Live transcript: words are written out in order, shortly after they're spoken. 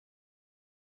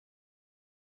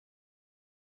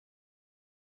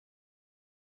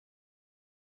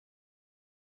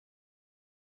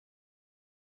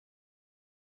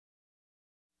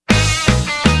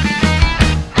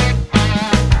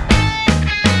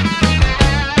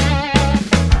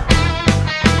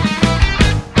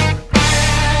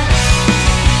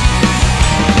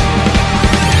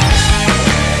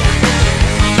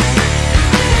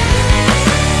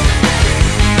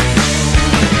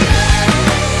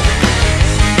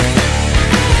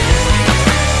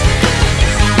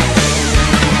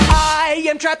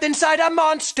trapped inside a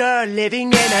monster, living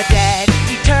in a dead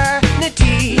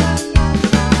eternity,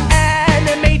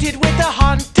 animated with a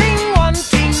haunting,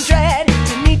 wanting dread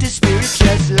to meet a spirit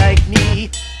just like me.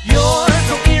 You're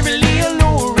so eerily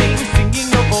alluring, singing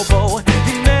your bobo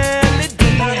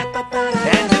melody,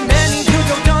 and demanding to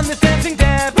go down this dancing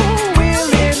devil. Will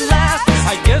it last?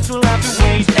 I guess we'll have to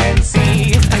wait and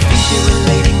see. I think you're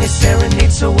relating this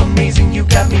serenade so amazing, you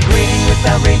got me grating with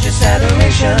outrageous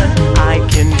adoration. I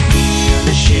can feel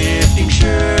the shifting,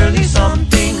 surely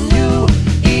something new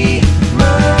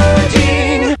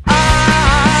emerging.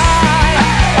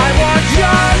 I want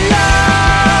your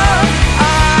love.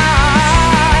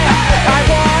 I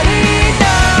want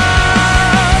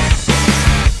enough.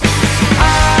 I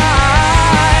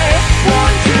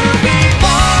want to be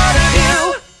part of you.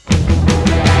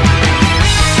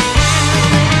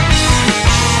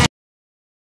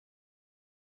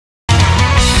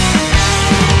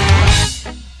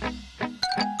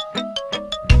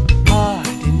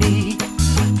 Pardon me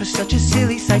for such a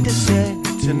silly sight of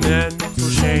sentimental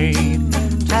shade.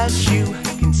 As you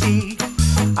can see,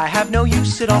 I have no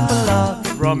use at all for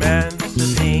love, romance,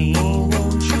 or pain.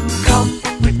 Won't you come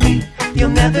with me? You'll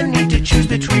never need to choose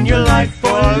between your life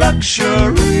or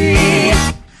luxury.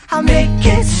 I'll make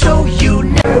it so you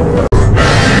never.